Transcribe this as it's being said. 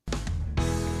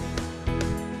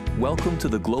Welcome to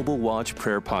the Global Watch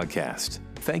Prayer Podcast.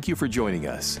 Thank you for joining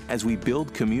us as we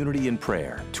build community in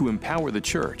prayer to empower the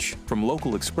church from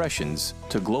local expressions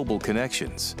to global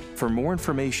connections. For more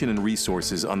information and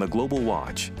resources on the Global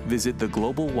Watch, visit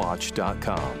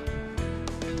theglobalwatch.com.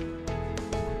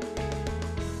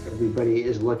 Everybody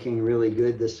is looking really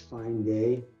good this fine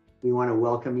day. We want to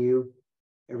welcome you.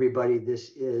 Everybody,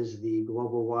 this is the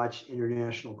Global Watch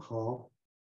International Call.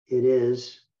 It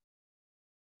is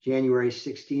January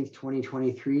 16th,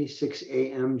 2023, 6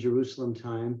 a.m. Jerusalem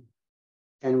time.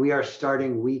 And we are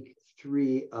starting week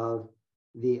 3 of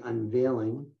the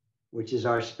Unveiling, which is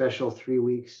our special 3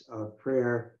 weeks of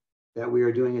prayer that we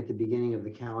are doing at the beginning of the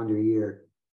calendar year.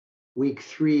 Week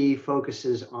 3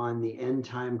 focuses on the end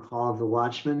time call of the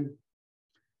Watchmen.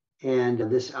 And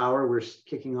this hour, we're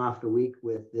kicking off the week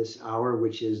with this hour,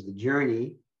 which is the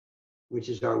journey, which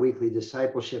is our weekly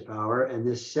discipleship hour. And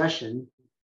this session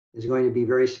is going to be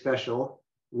very special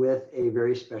with a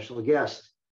very special guest.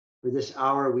 For this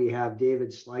hour, we have David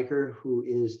Sliker, who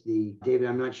is David,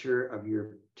 I'm not sure of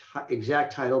your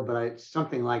exact title, but it's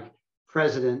something like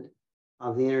president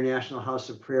of the International House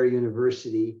of Prayer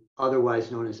University,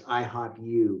 otherwise known as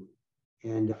IHOP-U.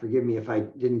 And forgive me if I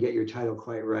didn't get your title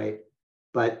quite right,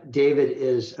 but David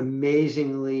is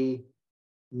amazingly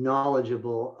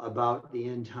knowledgeable about the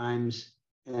end times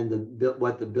and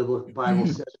what the Bible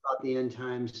says about the end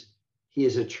times. He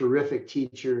is a terrific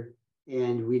teacher,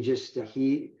 and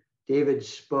David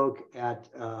spoke at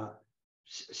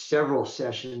several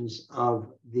sessions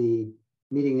of the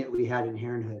meeting that we had in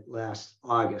Herrenhut last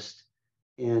August,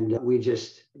 and we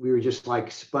were just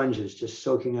like sponges, just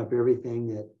soaking up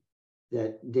everything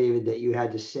that David, that you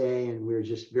had to say, and we're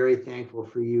just very thankful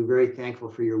for you, very thankful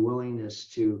for your willingness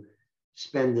to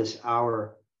spend this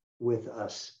hour with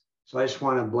us. So I just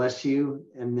want to bless you,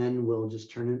 and then we'll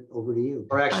just turn it over to you.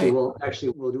 Or we're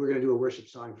going to do a worship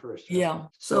song first. Right? Yeah.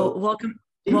 So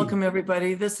welcome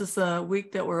everybody. This is a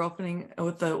week that we're opening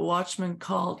with the Watchmen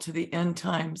call to the end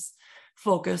times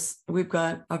focus. We've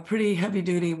got a pretty heavy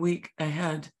duty week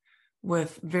ahead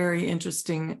with very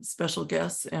interesting special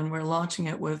guests, and we're launching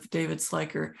it with David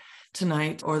Sliker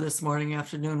tonight or this morning,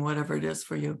 afternoon, whatever it is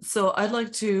for you. So I'd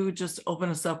like to just open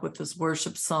us up with this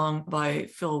worship song by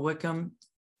Phil Wickham.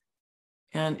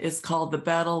 And it's called The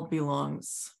Battle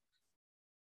Belongs.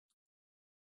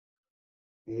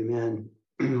 Amen.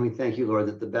 We thank you, Lord,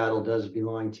 that the battle does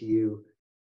belong to you.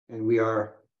 And we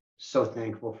are so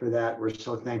thankful for that. We're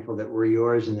so thankful that we're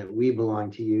yours and that we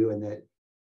belong to you, and that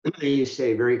you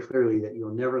say very clearly that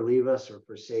you'll never leave us or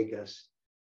forsake us.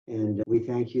 And we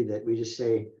thank you that we just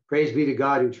say, praise be to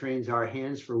God who trains our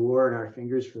hands for war and our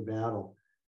fingers for battle.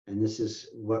 And this is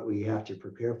what we have to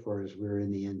prepare for as we're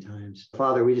in the end times.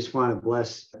 Father, we just want to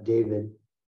bless David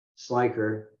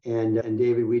Sliker. And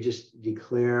David, we just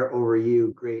declare over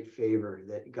you great favor,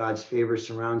 that God's favor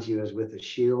surrounds you as with a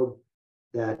shield,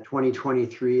 that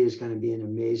 2023 is going to be an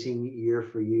amazing year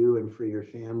for you and for your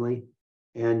family.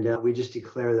 And we just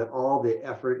declare that all the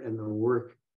effort and the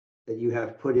work that you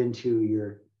have put into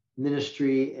your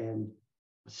ministry and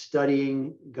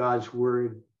studying God's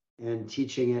word and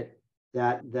teaching it,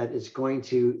 that the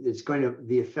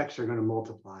effects are going to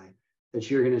multiply, that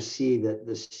you're going to see that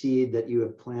the seed that you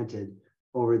have planted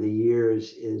over the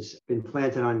years is been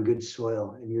planted on good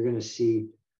soil, and you're going to see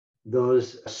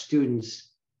those students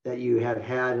that you have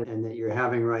had and that you're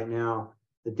having right now,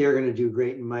 that they're going to do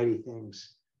great and mighty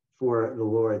things for the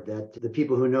Lord, that the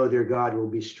people who know their God will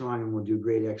be strong and will do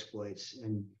great exploits.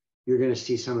 And you're going to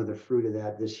see some of the fruit of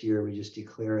that this year. We just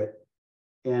declare it.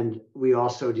 And we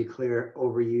also declare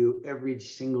over you every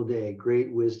single day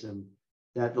great wisdom,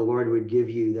 that the Lord would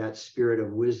give you that spirit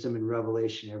of wisdom and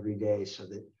revelation every day, so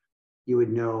that you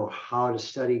would know how to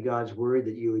study God's word,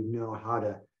 that you would know how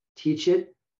to teach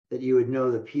it, that you would know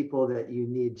the people that you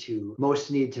most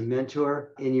need to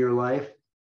mentor in your life,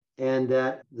 and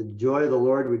that the joy of the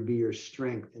Lord would be your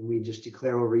strength. And we just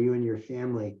declare over you and your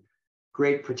family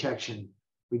great protection.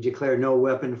 We declare no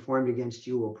weapon formed against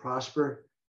you will prosper,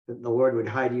 that the Lord would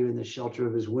hide you in the shelter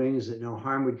of his wings, that no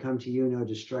harm would come to you, no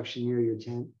destruction near your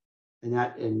tent. And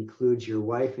that includes your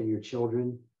wife and your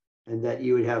children, and that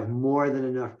you would have more than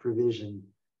enough provision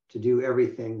to do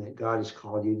everything that God has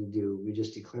called you to do. We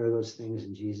just declare those things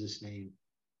in Jesus' name.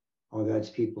 All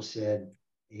God's people said,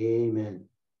 amen.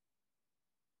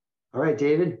 All right,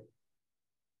 David,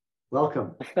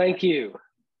 welcome. Thank you.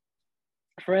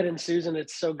 Fred and Susan,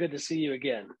 it's so good to see you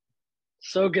again.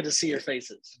 So good to see your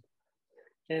faces.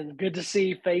 And good to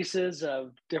see faces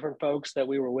of different folks that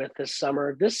we were with this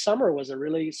summer. This summer was a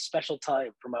really special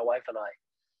time for my wife and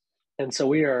I. And so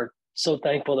we are so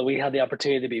thankful that we had the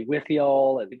opportunity to be with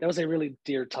y'all. And that was a really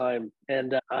dear time.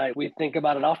 And we think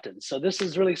about it often. So this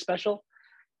is really special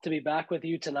to be back with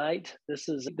you tonight. This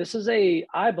is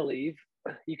I believe,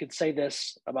 you could say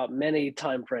this about many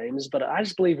time frames, but I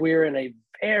just believe we're in a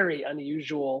very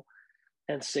unusual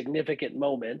and significant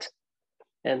moment.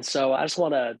 And so I just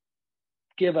want to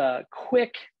give a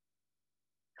quick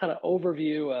kind of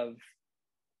overview of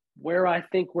where I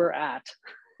think we're at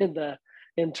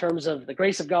in terms of the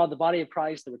grace of God, the body of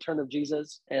Christ, the return of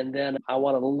Jesus. And then I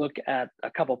want to look at a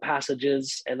couple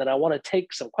passages, and then I want to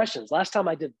take some questions. Last time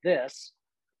I did this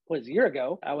was a year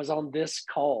ago. I was on this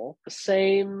call, the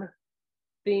same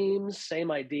themes, same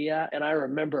idea. And I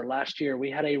remember last year we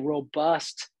had a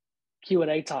robust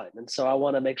Q&A time. And so I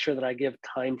want to make sure that I give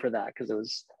time for that because it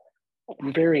was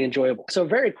very enjoyable. So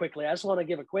very quickly, I just want to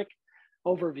give a quick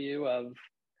overview of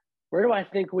where do I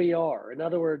think we are? In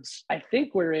other words, I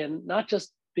think we're in, not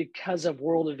just because of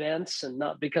world events and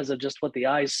not because of just what the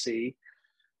eyes see,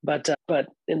 but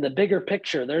in the bigger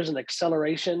picture, there's an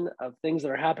acceleration of things that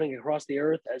are happening across the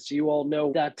earth. As you all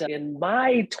know, that in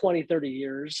my 20, 30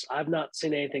 years, I've not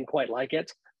seen anything quite like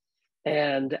it.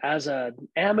 And as an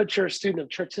amateur student of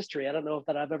church history, I don't know if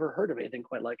that I've ever heard of anything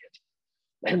quite like it.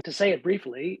 And to say it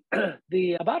briefly,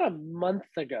 about a month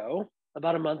ago,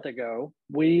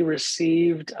 we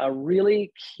received a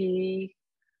really key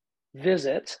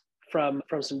visit from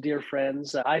some dear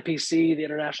friends, IPC, the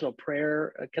International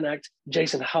Prayer Connect,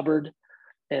 Jason Hubbard,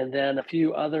 and then a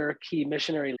few other key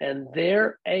missionaries. And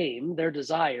their aim, their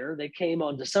desire, they came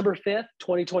on December 5th,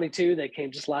 2022. They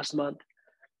came just last month.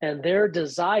 And their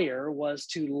desire was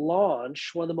to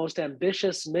launch one of the most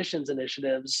ambitious missions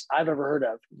initiatives I've ever heard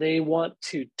of. They want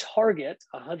to target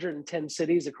 110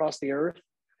 cities across the earth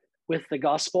with the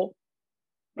gospel.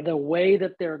 The way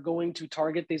that they're going to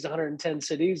target these 110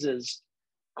 cities is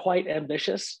quite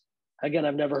ambitious. Again,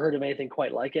 I've never heard of anything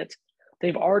quite like it.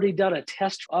 They've already done a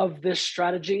test of this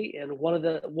strategy in one of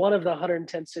the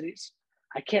 110 cities.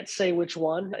 I can't say which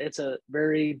one. It's a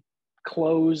very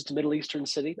closed Middle Eastern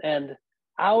city. And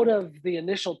out of the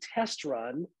initial test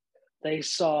run, they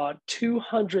saw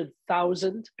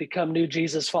 200,000 become new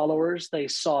Jesus followers. They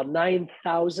saw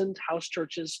 9,000 house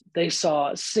churches. They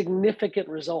saw significant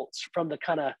results from the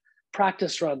kind of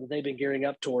practice run that they've been gearing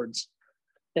up towards.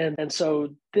 And so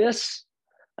this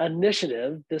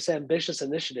initiative, this ambitious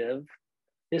initiative,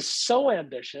 is so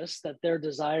ambitious that their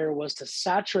desire was to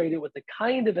saturate it with the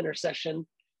kind of intercession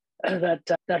that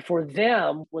for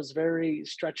them was very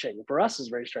stretching. For us is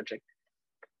very stretching.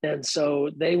 And so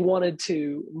they wanted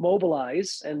to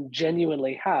mobilize and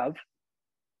genuinely have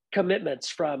commitments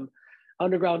from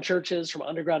underground churches, from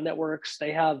underground networks.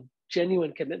 They have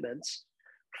genuine commitments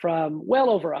from well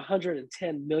over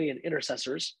 110 million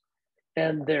intercessors.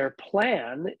 And their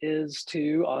plan is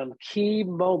to, on key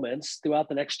moments throughout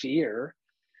the next year,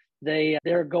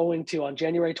 they're going to, on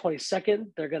January 22nd,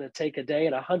 they're going to take a day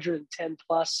at 110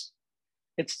 plus.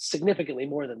 It's significantly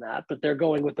more than that, but they're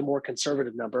going with the more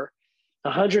conservative number.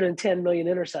 110 million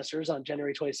intercessors on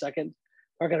January 22nd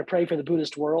are going to pray for the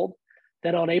Buddhist world.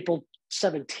 Then on April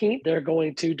 17th, they're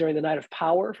going to, during the night of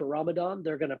power for Ramadan,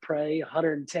 they're going to pray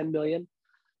 110 million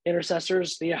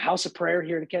intercessors. The House of Prayer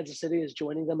here in Kansas City is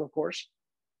joining them, of course.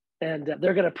 And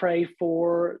they're going to pray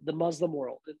for the Muslim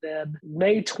world. And then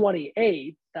May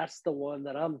 28th, that's the one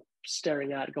that I'm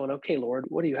staring at going, okay, Lord,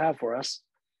 what do you have for us?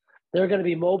 They're going to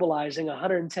be mobilizing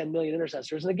 110 million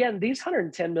intercessors. And again, these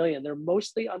 110 million, they're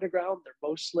mostly underground. They're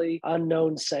mostly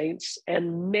unknown saints.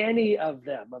 And many of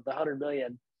them, of the 100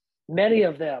 million, many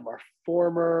of them are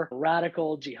former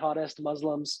radical jihadist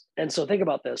Muslims. And so think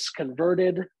about this,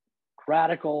 converted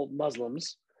radical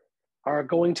Muslims are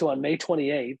going to, on May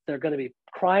 28th, they're going to be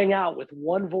crying out with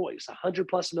one voice, 100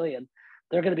 plus million.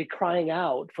 They're going to be crying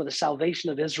out for the salvation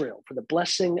of Israel, for the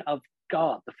blessing of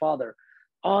God, the Father,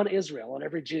 on Israel, on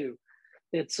every Jew.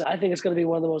 I think it's going to be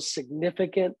one of the most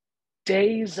significant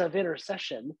days of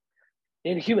intercession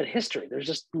in human history. There's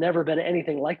just never been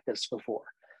anything like this before.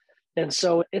 And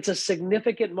so it's a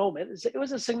significant moment. It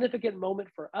was a significant moment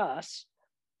for us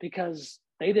because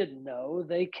they didn't know.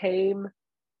 They came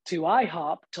to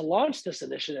IHOP to launch this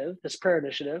initiative, this prayer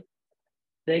initiative.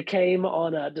 They came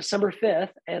on December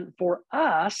 5th. And for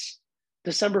us,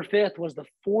 December 5th was the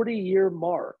 40-year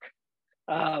mark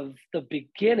of the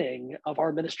beginning of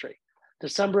our ministry.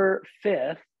 December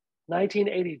 5th,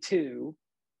 1982,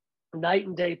 night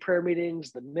and day prayer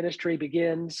meetings, the ministry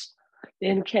begins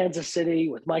in Kansas City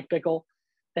with Mike Bickle.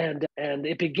 And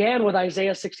it began with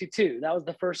Isaiah 62. That was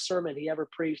the first sermon he ever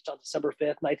preached on December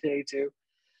 5th, 1982,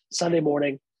 Sunday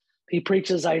morning. He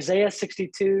preaches Isaiah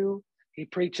 62, He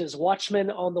preaches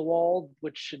Watchmen on the Wall,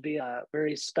 which should be a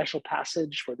very special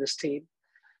passage for this team,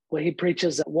 where he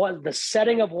preaches the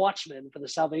setting of Watchmen for the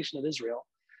salvation of Israel.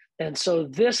 And so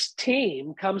this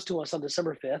team comes to us on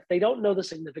December 5th. They don't know the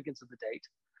significance of the date.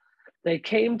 They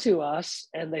came to us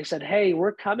and they said, hey,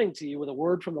 we're coming to you with a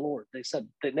word from the Lord. They said,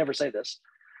 they never say this.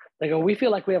 They go, we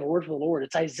feel like we have a word from the Lord.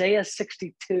 It's Isaiah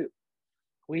 62.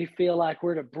 We feel like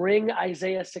we're to bring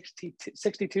Isaiah 62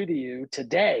 to you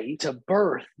today to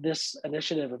birth this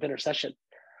initiative of intercession.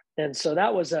 And so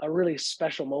that was a really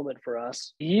special moment for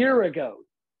us. A year ago,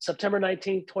 September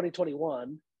 19th,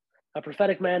 2021, a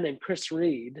prophetic man named Chris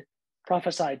Reed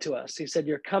prophesied to us. He said,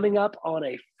 you're coming up on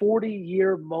a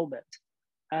 40-year moment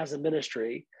as a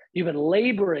ministry. You've been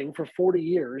laboring for 40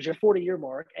 years, your 40-year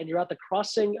mark, and you're at the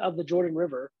crossing of the Jordan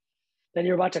River. Then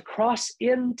you're about to cross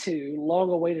into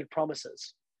long-awaited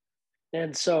promises.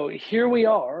 And so here we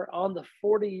are on the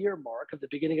 40-year mark of the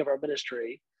beginning of our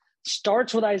ministry.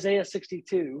 Starts with Isaiah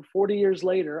 62. 40 years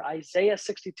later, Isaiah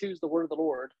 62 is the word of the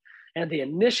Lord. And the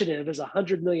initiative is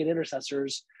 100 million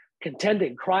intercessors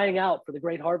contending, crying out for the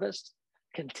great harvest,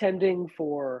 contending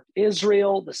for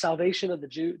Israel, the salvation of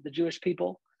the Jewish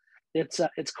people. It's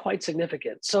quite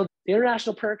significant. So the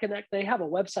International Prayer Connect, they have a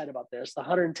website about this, the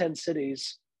 110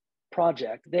 Cities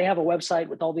Project. They have a website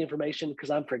with all the information because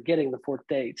I'm forgetting the fourth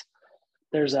date.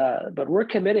 But we're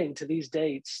committing to these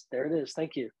dates. There it is.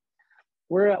 Thank you.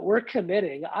 We're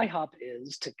committing. IHOP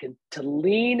is to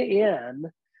lean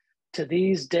in to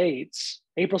these dates.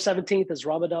 April 17th is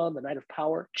Ramadan, the night of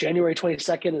power. January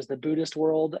 22nd is the Buddhist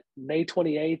world. May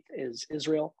 28th is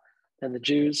Israel and the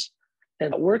Jews.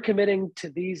 And we're committing to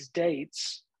these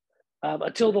dates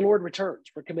until the Lord returns.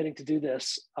 We're committing to do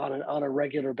this on a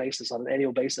regular basis, on an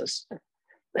annual basis.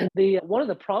 And one of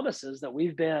the promises that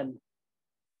we've been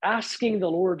asking the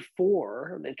Lord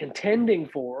for and contending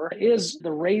for is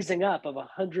the raising up of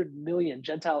 100 million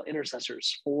Gentile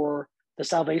intercessors for the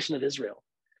salvation of Israel.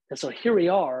 And so here we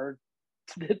are.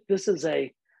 This is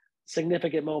a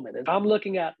significant moment. And I'm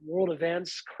looking at world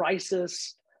events,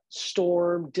 crisis,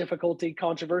 storm, difficulty,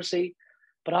 controversy,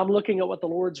 but I'm looking at what the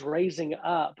Lord's raising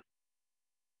up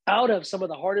out of some of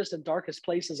the hardest and darkest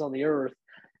places on the earth,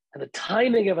 and the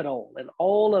timing of it all, and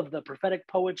all of the prophetic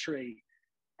poetry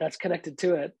that's connected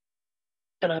to it.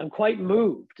 And I'm quite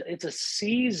moved. It's a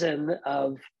season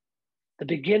of the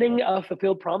beginning of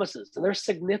fulfilled promises, and they're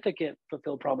significant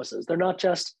fulfilled promises. They're not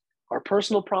just our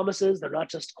personal promises. They're not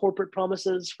just corporate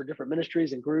promises for different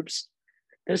ministries and groups.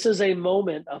 This is a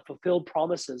moment of fulfilled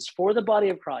promises for the body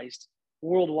of Christ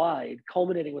worldwide,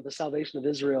 culminating with the salvation of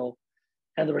Israel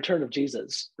and the return of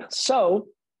Jesus. So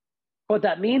what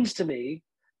that means to me,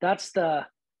 that's the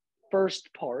first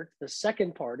part. The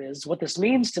second part is, what this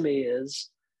means to me is,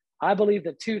 I believe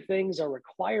that two things are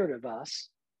required of us.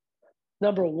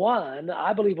 Number one,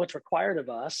 I believe what's required of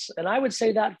us, and I would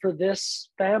say that for this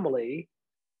family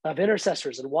of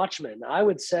intercessors and watchmen, I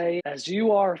would say, as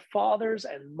you are fathers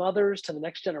and mothers to the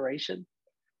next generation,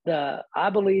 I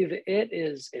believe it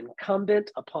is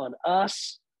incumbent upon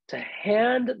us to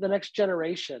hand the next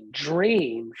generation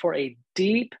dream for a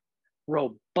deep,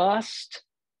 robust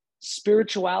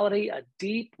spirituality, a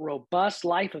deep, robust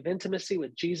life of intimacy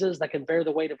with Jesus that can bear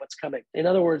the weight of what's coming. In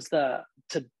other words, to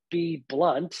be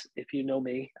blunt, if you know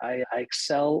me, I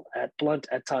excel at blunt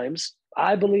at times.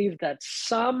 I believe that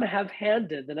some have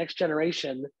handed the next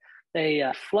generation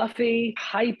a fluffy,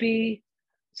 hypey,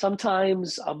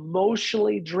 sometimes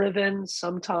emotionally driven,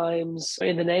 sometimes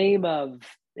in the name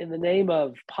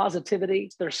of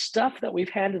positivity. There's stuff that we've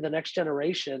handed the next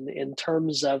generation in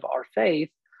terms of our faith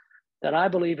that I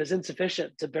believe is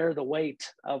insufficient to bear the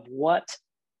weight of what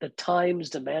the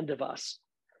times demand of us.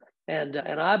 And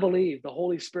I believe the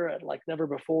Holy Spirit, like never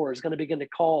before, is going to begin to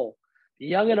call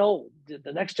young and old,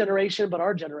 the next generation, but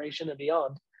our generation and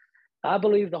beyond. I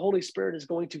believe the Holy Spirit is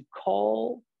going to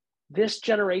call this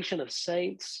generation of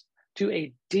saints to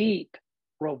a deep,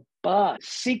 robust,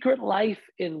 secret life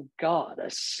in God,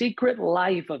 a secret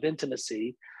life of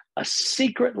intimacy, a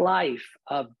secret life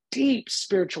of deep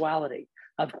spirituality,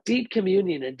 of deep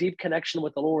communion and deep connection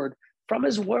with the Lord from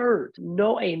his word.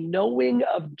 A knowing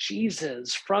of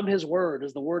Jesus from his word,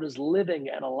 as the word is living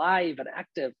and alive and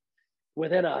active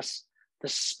within us. The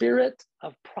spirit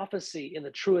of prophecy in the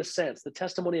truest sense, the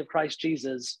testimony of Christ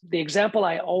Jesus. The example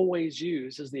I always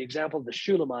use is the example of the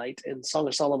Shulamite in Song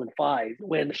of Solomon 5,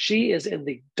 when she is in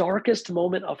the darkest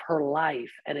moment of her life,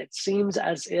 and it seems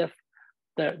as if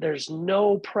there's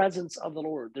no presence of the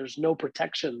Lord, there's no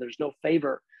protection, there's no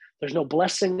favor, there's no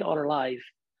blessing on her life.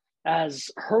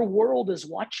 As her world is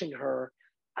watching her,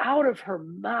 out of her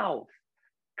mouth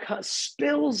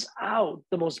spills out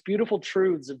the most beautiful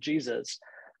truths of Jesus.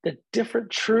 the different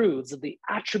truths of the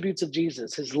attributes of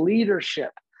Jesus, his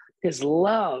leadership, his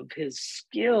love, his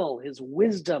skill, his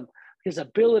wisdom, his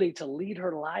ability to lead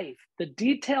her life. The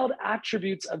detailed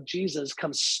attributes of Jesus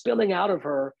come spilling out of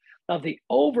her, of the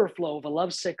overflow of a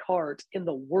lovesick heart in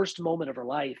the worst moment of her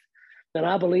life. And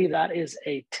I believe that is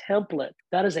a template.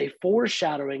 That is a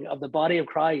foreshadowing of the body of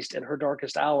Christ in her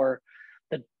darkest hour.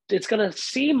 That it's going to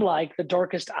seem like the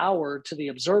darkest hour to the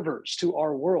observers, to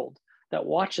our world that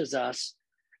watches us,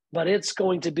 but it's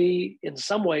going to be, in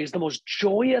some ways, the most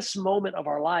joyous moment of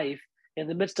our life in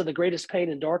the midst of the greatest pain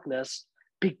and darkness,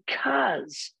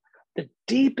 because the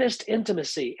deepest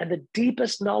intimacy and the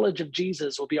deepest knowledge of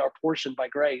Jesus will be our portion by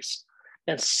grace.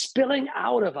 And spilling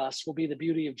out of us will be the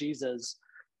beauty of Jesus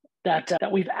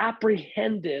that we've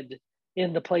apprehended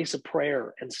in the place of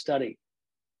prayer and study.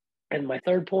 And my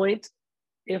third point,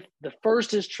 if the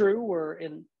first is true, we're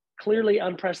in clearly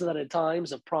unprecedented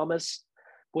times of promise,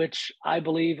 which I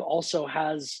believe also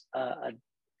has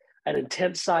an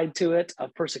intense side to it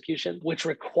of persecution, which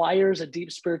requires a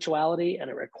deep spirituality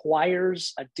and it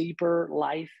requires a deeper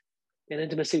life in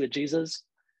intimacy with Jesus.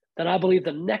 Then I believe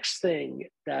the next thing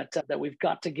that we've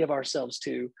got to give ourselves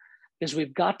to is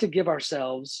we've got to give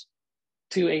ourselves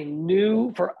to a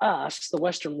new, for us, the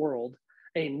Western world,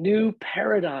 a new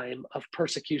paradigm of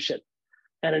persecution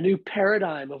and a new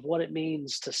paradigm of what it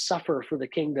means to suffer for the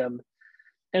kingdom.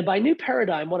 And by new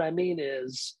paradigm, what I mean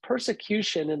is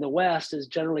persecution in the West is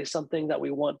generally something that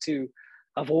we want to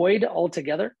avoid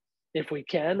altogether. If we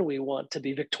can, we want to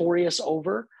be victorious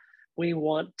over. We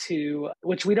want to,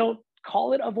 which we don't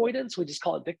call it avoidance, we just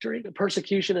call it victory.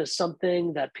 Persecution is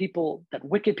something that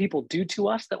wicked people do to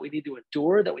us that we need to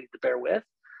endure, that we need to bear with.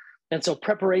 And so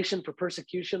preparation for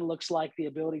persecution looks like the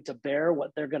ability to bear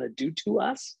what they're going to do to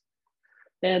us.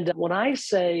 And when I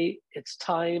say it's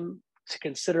time to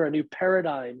consider a new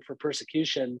paradigm for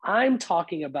persecution, I'm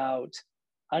talking about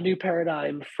a new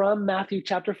paradigm from Matthew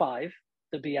chapter 5,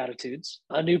 the Beatitudes,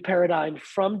 a new paradigm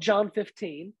from John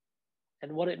 15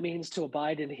 and what it means to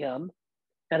abide in him,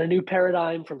 and a new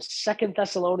paradigm from 2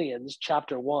 Thessalonians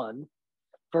chapter 1,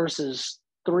 verses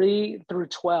 3 through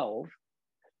 12.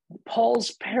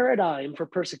 Paul's paradigm for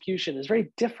persecution is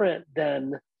very different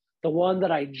than the one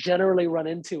that I generally run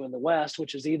into in the West,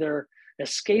 which is either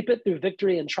escape it through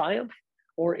victory and triumph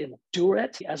or endure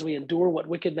it as we endure what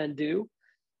wicked men do.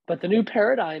 But the new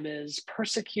paradigm is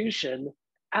persecution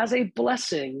as a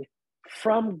blessing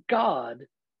from God.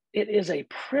 It is a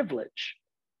privilege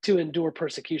to endure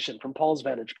persecution from Paul's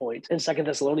vantage point in 2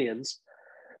 Thessalonians.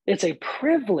 It's a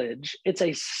privilege. It's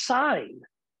a sign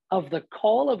of the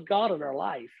call of God on our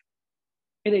life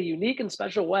in a unique and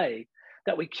special way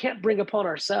that we can't bring upon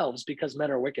ourselves because men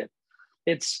are wicked.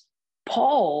 It's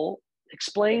Paul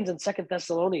explains in 2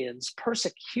 Thessalonians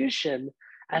persecution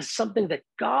as something that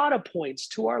God appoints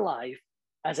to our life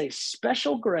as a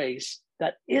special grace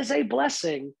that is a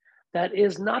blessing that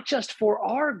is not just for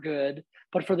our good,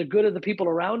 but for the good of the people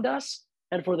around us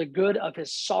and for the good of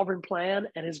his sovereign plan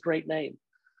and his great name.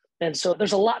 And so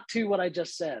there's a lot to what I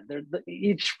just said.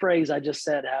 Each phrase I just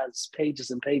said has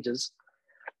pages and pages.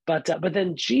 But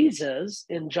then Jesus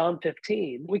in John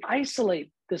 15, we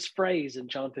isolate this phrase in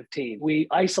John 15. We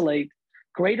isolate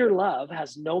greater love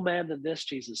has no man than this,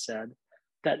 Jesus said,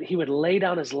 that he would lay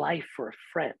down his life for a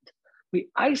friend. We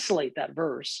isolate that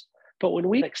verse, but when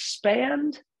we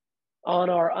expand on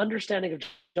our understanding of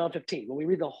John 15, when we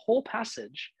read the whole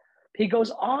passage, he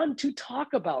goes on to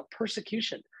talk about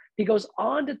persecution. He goes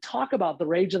on to talk about the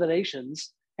rage of the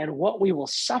nations and what we will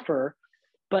suffer.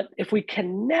 But if we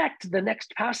connect the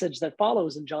next passage that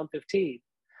follows in John 15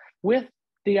 with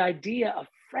the idea of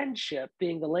friendship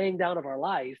being the laying down of our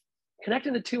life,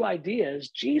 connecting the two ideas,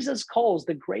 Jesus calls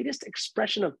the greatest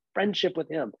expression of friendship with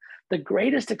him, the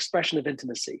greatest expression of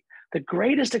intimacy, the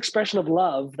greatest expression of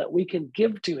love that we can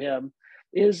give to him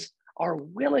is our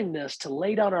willingness to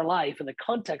lay down our life in the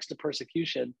context of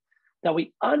persecution, that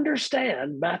we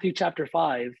understand Matthew chapter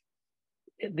 5,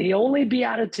 the only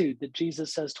beatitude that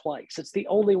Jesus says twice. It's the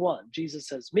only one. Jesus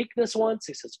says meekness once,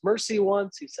 he says mercy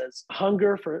once, he says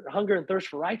hunger and thirst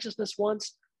for righteousness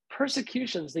once.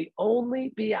 Persecution's the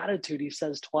only beatitude he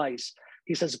says twice.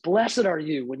 He says, blessed are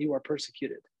you when you are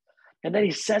persecuted. And then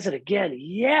he says it again,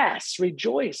 yes,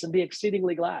 rejoice and be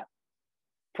exceedingly glad.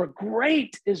 For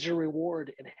great is your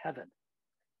reward in heaven.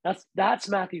 That's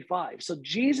Matthew 5. So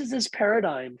Jesus's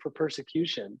paradigm for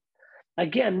persecution,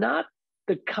 again, not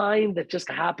the kind that just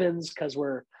happens because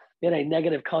we're in a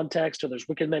negative context or there's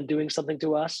wicked men doing something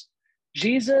to us.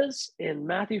 Jesus in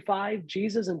Matthew 5,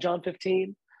 Jesus in John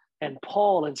 15, and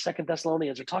Paul in 2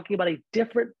 Thessalonians are talking about a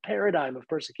different paradigm of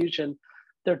persecution.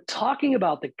 They're talking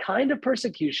about the kind of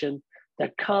persecution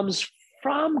that comes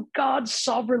from God's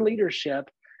sovereign leadership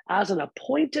as an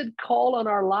appointed call on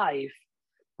our life.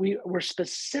 We were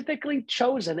specifically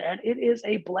chosen, and it is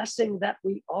a blessing that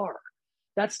we are.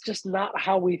 That's just not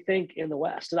how we think in the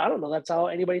West. And I don't know that's how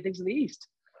anybody thinks in the East.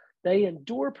 They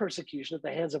endure persecution at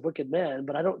the hands of wicked men,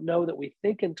 but I don't know that we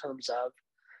think in terms of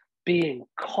being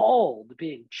called,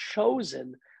 being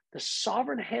chosen, the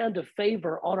sovereign hand of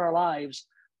favor on our lives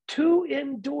to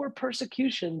endure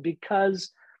persecution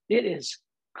because it is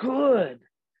good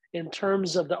in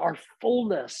terms of our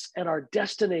fullness and our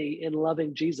destiny in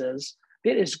loving Jesus.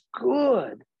 It is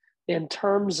good in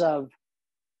terms of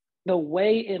the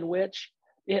way in which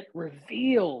it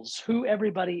reveals who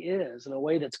everybody is in a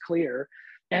way that's clear.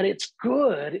 And it's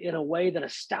good in a way that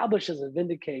establishes and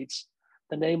vindicates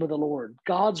the name of the Lord.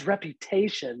 God's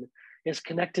reputation is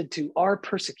connected to our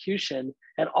persecution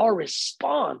and our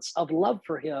response of love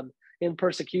for him in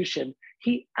persecution.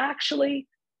 He actually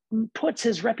puts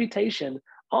his reputation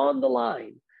on the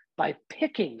line by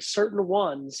picking certain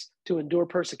ones to endure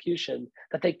persecution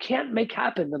that they can't make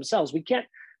happen themselves. We can't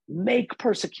make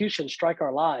persecution strike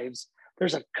our lives.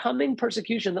 There's a coming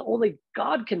persecution that only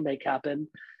God can make happen.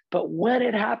 But when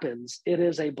it happens, it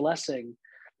is a blessing,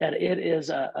 and it is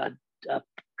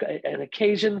an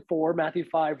occasion for Matthew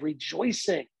 5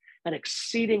 rejoicing and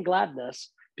exceeding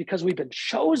gladness, because we've been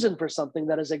chosen for something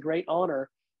that is a great honor,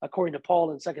 according to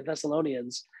Paul in 2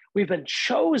 Thessalonians. We've been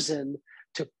chosen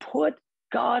to put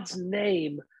God's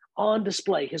name on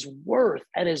display, his worth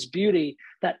and his beauty,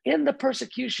 that in the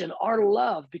persecution, our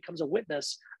love becomes a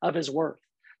witness of his worth.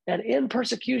 And in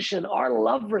persecution, our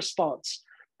love response,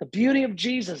 the beauty of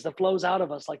Jesus that flows out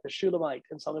of us like the Shulamite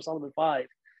in Song of Solomon 5,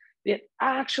 it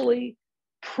actually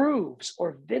proves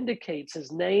or vindicates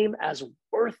his name as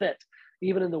worth it,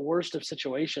 even in the worst of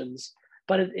situations.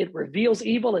 But it reveals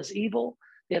evil as evil,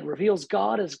 it reveals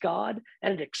God as God,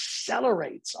 and it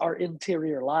accelerates our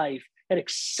interior life. It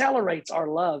accelerates our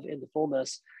love into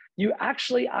fullness. You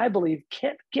actually, I believe,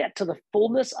 can't get to the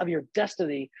fullness of your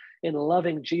destiny in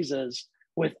loving Jesus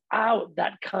without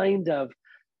that kind of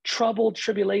trouble,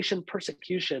 tribulation,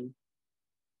 persecution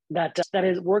that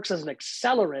works as an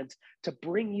accelerant to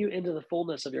bring you into the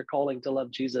fullness of your calling to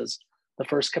love Jesus, the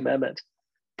first commandment.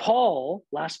 Paul,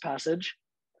 last passage,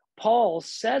 Paul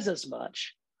says as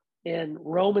much in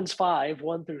Romans 5,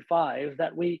 1-5,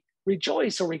 that we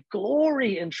rejoice or we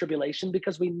glory in tribulation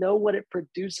because we know what it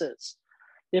produces.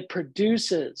 It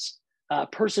produces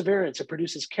perseverance, it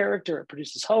produces character, it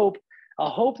produces hope, a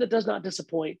hope that does not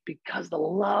disappoint, because the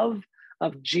love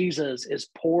of Jesus is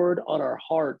poured on our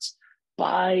hearts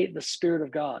by the Spirit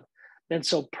of God. And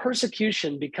so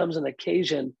persecution becomes an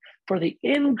occasion for the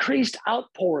increased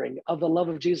outpouring of the love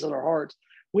of Jesus in our hearts.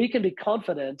 We can be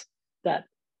confident that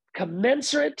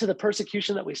commensurate to the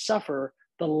persecution that we suffer,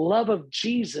 the love of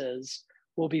Jesus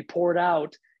will be poured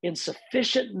out in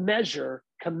sufficient measure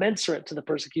commensurate to the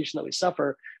persecution that we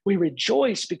suffer. We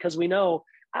rejoice because we know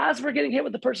as we're getting hit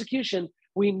with the persecution,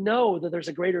 we know that there's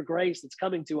a greater grace that's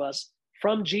coming to us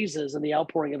from Jesus and the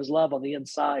outpouring of his love on the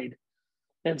inside.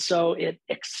 And so it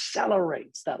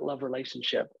accelerates that love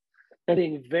relationship. And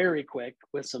being very quick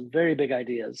with some very big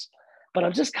ideas. But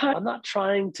I'm not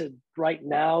trying to right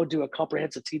now do a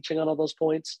comprehensive teaching on all those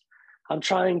points. I'm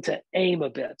trying to aim a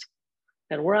bit.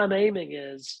 And where I'm aiming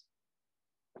is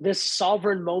this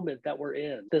sovereign moment that we're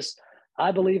in.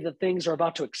 I believe that things are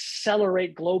about to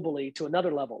accelerate globally to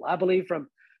another level. I believe from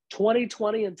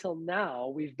 2020 until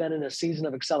now, we've been in a season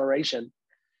of acceleration.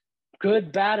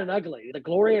 Good, bad, and ugly. The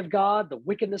glory of God, the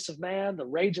wickedness of man, the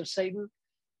rage of Satan.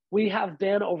 We have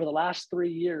been over the last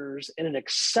 3 years in an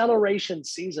acceleration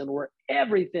season where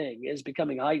everything is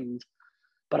becoming heightened.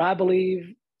 But I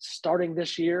believe starting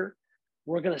this year,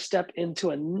 we're going to step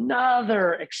into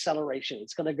another acceleration.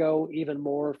 It's going to go even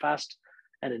more fast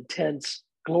and intense,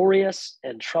 glorious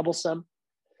and troublesome.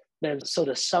 And so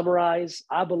to summarize,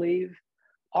 I believe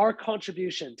our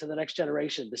contribution to the next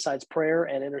generation, besides prayer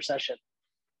and intercession,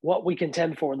 what we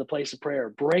contend for in the place of prayer,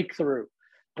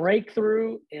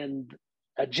 breakthrough in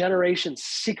a generation's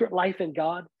secret life in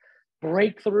God,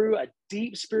 breakthrough, a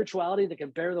deep spirituality that can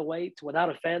bear the weight without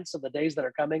offense of the days that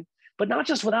are coming, but not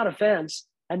just without offense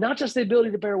and not just the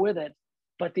ability to bear with it,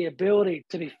 but the ability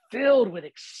to be filled with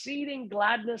exceeding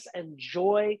gladness and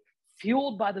joy,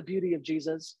 fueled by the beauty of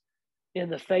Jesus in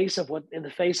the face of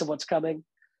what's coming.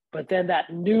 But then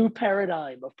that new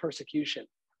paradigm of persecution.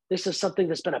 This is something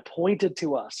that's been appointed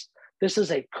to us. This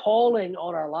is a calling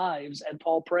on our lives. And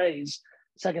Paul prays,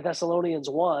 2 Thessalonians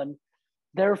 1,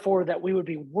 therefore that we would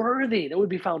be worthy, that we would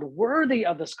be found worthy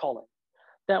of this calling,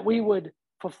 that we would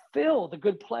fulfill the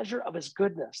good pleasure of his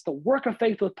goodness, the work of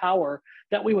faith with power,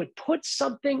 that we would put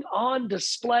something on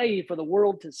display for the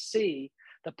world to see.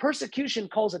 The persecution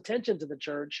calls attention to the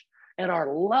church, and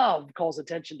our love calls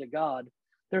attention to God.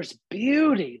 There's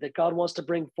beauty that God wants to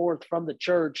bring forth from the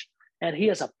church, and he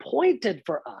has appointed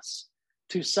for us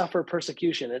to suffer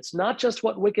persecution. It's not just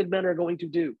what wicked men are going to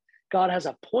do. God has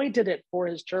appointed it for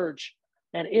his church,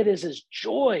 and it is his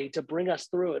joy to bring us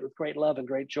through it with great love and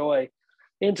great joy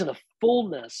into the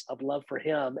fullness of love for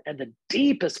him and the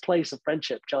deepest place of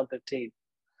friendship, John 15.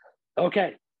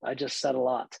 Okay, I just said a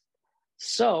lot.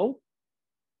 So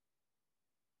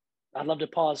I'd love to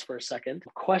pause for a second.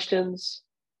 Questions,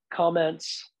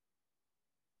 comments,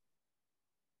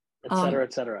 et cetera,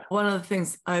 et cetera. One of the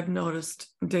things I've noticed,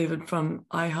 David, from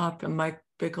IHOP and Mike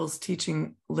Bickle's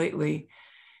teaching lately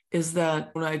is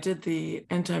that when I did the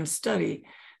end time study,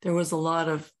 there was a lot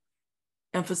of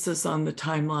emphasis on the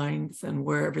timelines and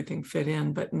where everything fit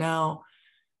in. But now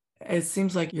it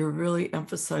seems like you're really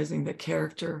emphasizing the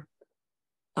character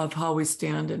of how we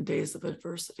stand in days of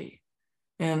adversity.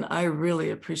 And I really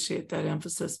appreciate that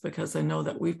emphasis, because I know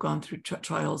that we've gone through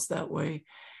trials that way.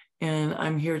 And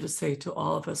I'm here to say to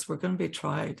all of us, we're going to be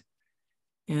tried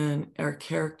in our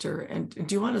character. And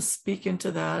do you want to speak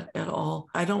into that at all?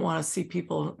 I don't want to see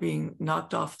people being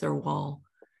knocked off their wall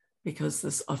because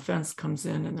this offense comes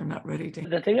in and they're not ready to.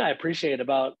 The thing I appreciate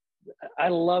about, I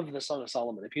love the Song of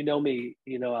Solomon. If you know me,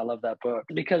 you know I love that book,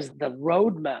 because the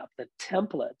roadmap, the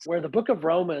template, where the book of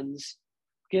Romans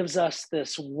gives us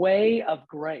this way of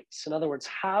grace. In other words,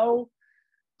 how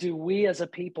do we as a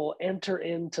people enter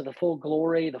into the full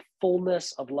glory, the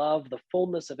fullness of love, the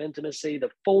fullness of intimacy, the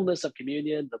fullness of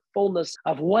communion, the fullness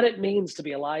of what it means to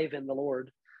be alive in the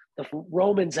Lord? The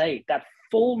Romans 8, that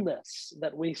fullness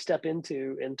that we step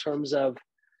into in terms of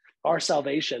our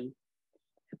salvation.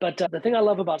 But the thing I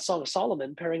love about Song of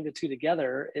Solomon, pairing the two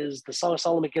together, is the Song of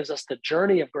Solomon gives us the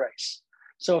journey of grace.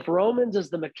 So if Romans is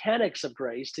the mechanics of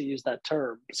grace, to use that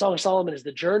term, Song of Solomon is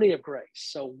the journey of grace.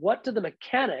 So what do the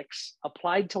mechanics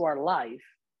applied to our life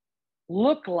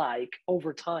look like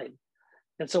over time?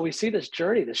 And so we see this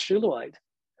journey, this Shulamite,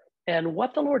 and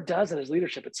what the Lord does in his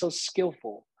leadership, it's so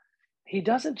skillful. He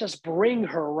doesn't just bring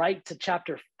her right to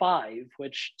chapter 5,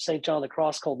 which St. John of the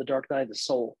Cross called the dark night of the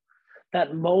soul,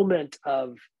 that moment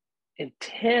of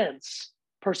intense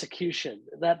persecution,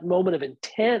 that moment of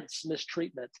intense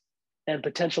mistreatment and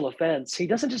potential offense. He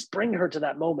doesn't just bring her to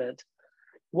that moment.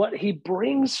 What he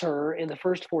brings her in the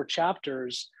first 4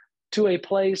 chapters to a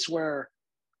place where,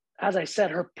 as I said,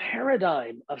 her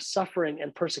paradigm of suffering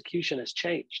and persecution has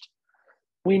changed.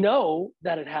 We know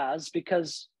that it has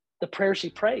because the prayer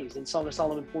she prays in Song of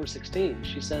Solomon 4:16,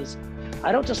 she says,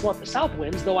 I don't just want the south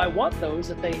winds, though I want those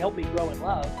if they help me grow in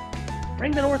love.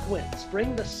 Bring the north winds,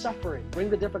 bring the suffering, bring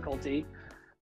the difficulty,